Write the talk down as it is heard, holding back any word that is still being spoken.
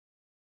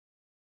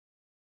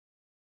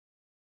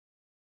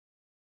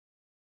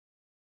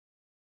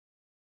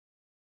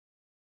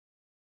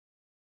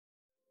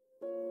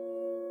Hi,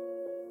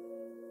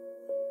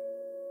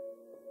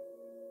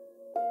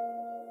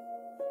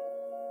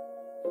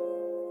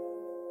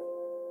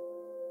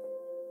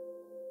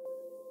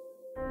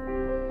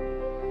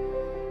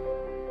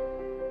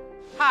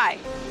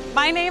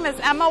 my name is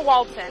Emma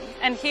Walton,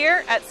 and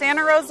here at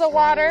Santa Rosa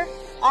Water,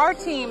 our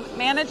team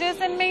manages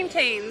and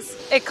maintains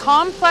a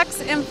complex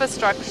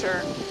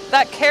infrastructure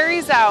that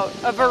carries out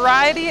a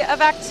variety of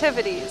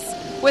activities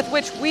with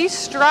which we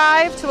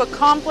strive to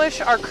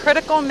accomplish our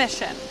critical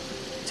mission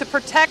to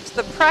protect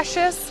the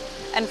precious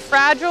and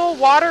fragile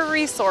water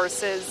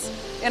resources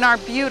in our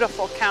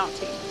beautiful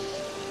county.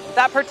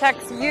 That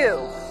protects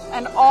you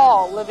and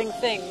all living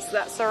things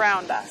that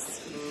surround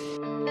us.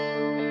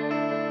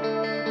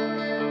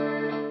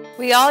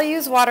 We all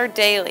use water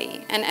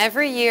daily, and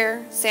every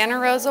year, Santa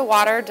Rosa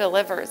Water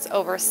delivers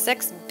over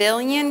 6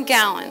 billion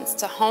gallons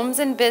to homes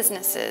and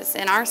businesses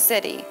in our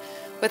city,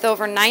 with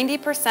over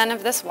 90%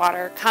 of this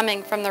water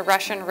coming from the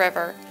Russian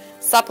River,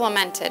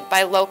 supplemented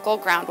by local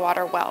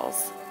groundwater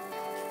wells.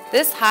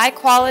 This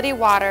high-quality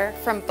water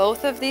from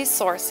both of these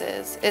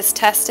sources is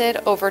tested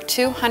over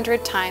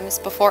 200 times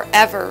before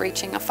ever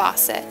reaching a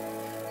faucet.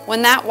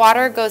 When that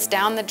water goes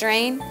down the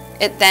drain,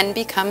 it then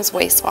becomes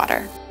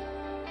wastewater.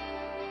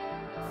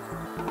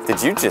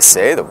 Did you just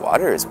say the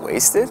water is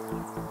wasted?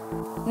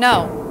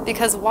 No,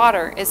 because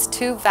water is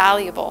too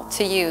valuable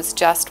to use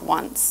just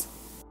once.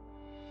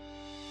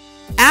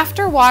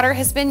 After water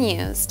has been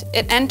used,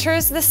 it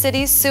enters the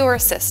city's sewer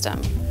system,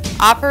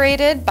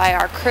 operated by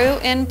our crew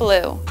in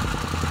blue.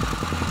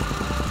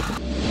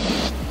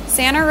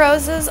 Santa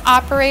Rosa's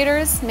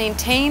operators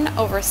maintain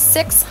over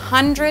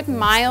 600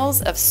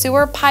 miles of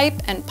sewer pipe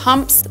and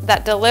pumps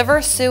that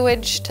deliver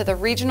sewage to the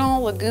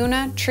regional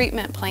Laguna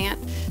treatment plant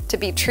to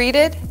be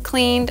treated,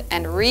 cleaned,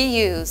 and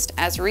reused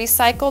as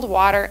recycled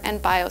water and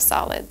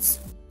biosolids.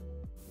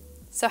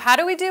 So how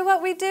do we do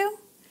what we do?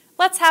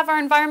 Let's have our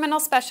environmental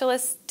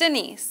specialist,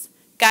 Denise,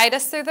 guide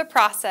us through the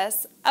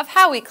process of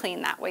how we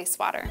clean that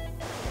wastewater.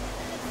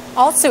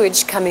 All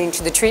sewage coming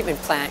to the treatment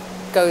plant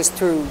goes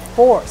through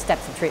 4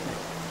 steps of treatment.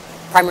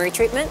 Primary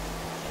treatment,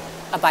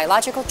 a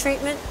biological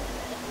treatment,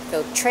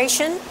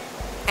 filtration,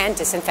 and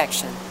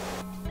disinfection.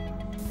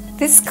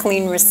 This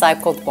clean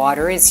recycled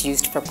water is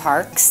used for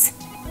parks,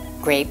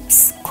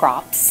 grapes,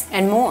 crops,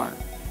 and more.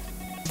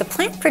 The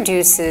plant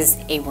produces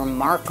a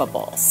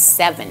remarkable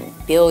 7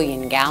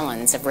 billion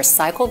gallons of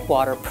recycled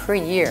water per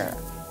year,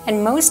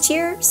 and most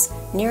years,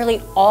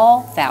 nearly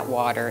all that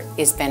water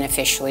is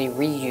beneficially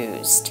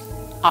reused,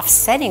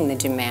 offsetting the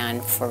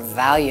demand for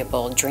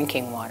valuable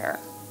drinking water.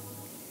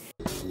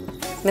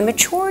 The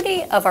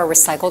majority of our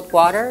recycled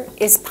water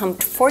is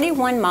pumped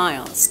 41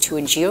 miles to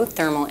a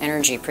geothermal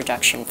energy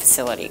production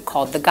facility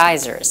called the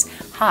Geysers,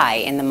 high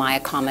in the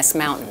Mayacamas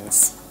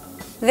Mountains.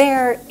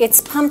 There, it's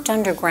pumped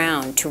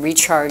underground to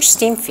recharge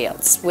steam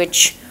fields,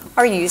 which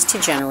are used to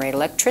generate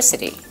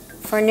electricity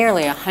for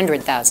nearly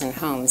 100,000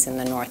 homes in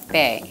the North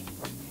Bay.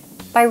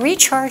 By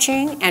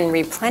recharging and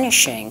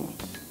replenishing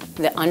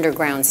the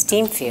underground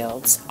steam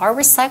fields, our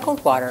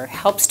recycled water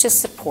helps to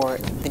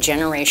support the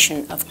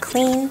generation of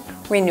clean,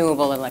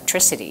 renewable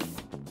electricity.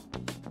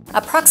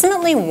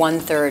 Approximately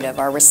 1/3 of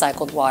our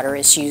recycled water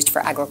is used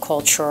for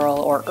agricultural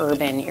or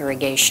urban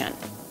irrigation.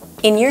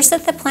 In years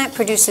that the plant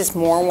produces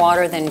more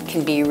water than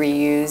can be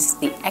reused,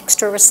 the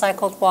extra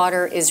recycled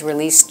water is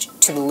released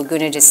to the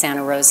Laguna de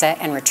Santa Rosa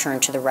and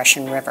returned to the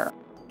Russian River.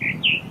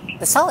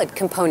 The solid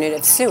component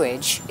of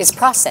sewage is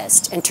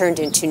processed and turned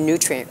into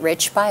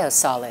nutrient-rich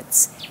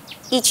biosolids.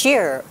 Each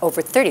year,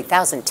 over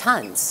 30,000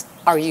 tons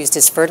are used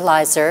as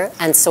fertilizer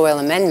and soil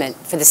amendment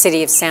for the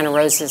city of Santa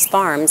Rosa's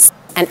farms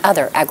and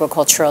other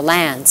agricultural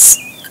lands.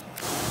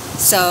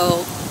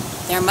 So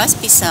there must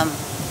be some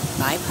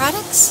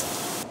byproducts?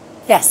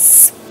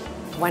 Yes,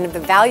 one of the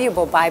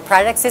valuable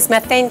byproducts is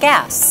methane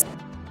gas.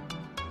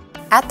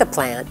 At the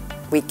plant,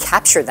 we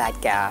capture that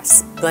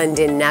gas, blend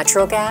in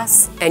natural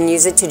gas, and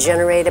use it to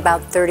generate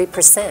about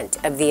 30%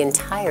 of the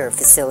entire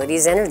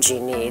facility's energy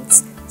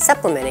needs,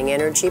 supplementing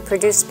energy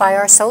produced by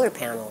our solar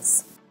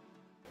panels.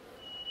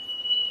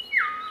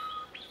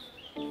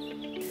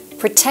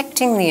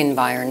 Protecting the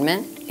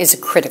environment is a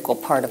critical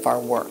part of our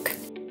work.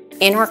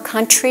 In our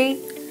country,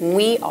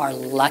 we are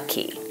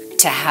lucky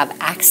to have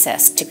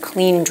access to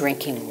clean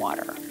drinking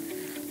water,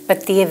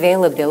 but the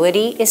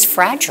availability is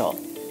fragile.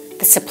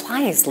 The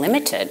supply is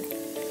limited.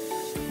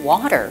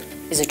 Water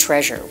is a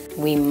treasure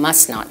we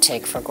must not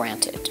take for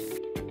granted.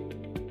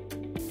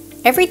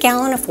 Every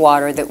gallon of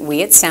water that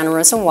we at Santa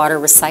Rosa Water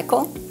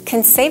recycle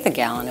can save a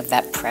gallon of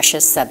that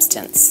precious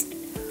substance.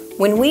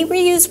 When we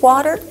reuse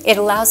water, it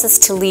allows us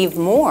to leave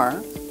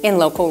more in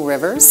local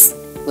rivers,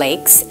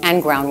 lakes,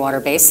 and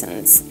groundwater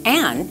basins,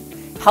 and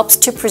helps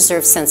to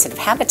preserve sensitive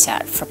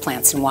habitat for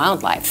plants and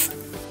wildlife.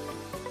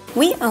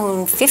 We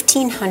own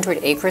 1,500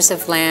 acres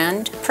of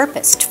land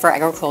purposed for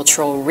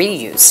agricultural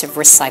reuse of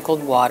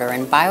recycled water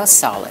and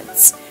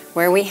biosolids,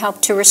 where we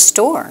help to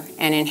restore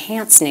and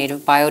enhance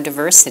native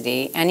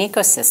biodiversity and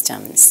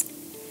ecosystems.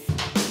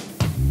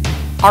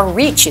 Our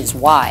reach is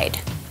wide.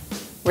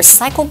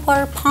 recycled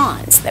water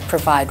ponds that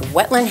provide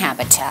wetland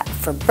habitat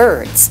for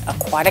birds,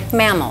 aquatic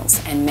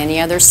mammals, and many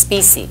other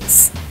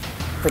species,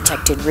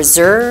 protected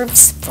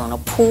reserves,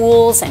 vernal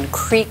pools, and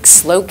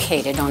creeks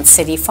located on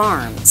city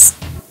farms.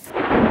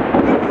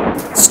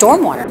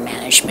 Stormwater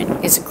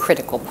management is a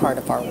critical part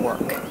of our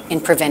work in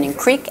preventing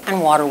creek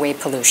and waterway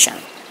pollution.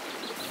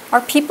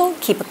 Our people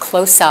keep a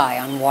close eye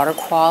on water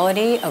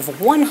quality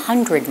of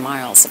 100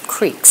 miles of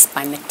creeks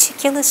by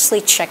meticulously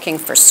checking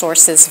for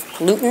sources of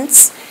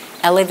pollutants,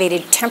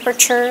 elevated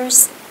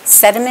temperatures,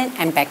 sediment,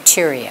 and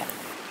bacteria.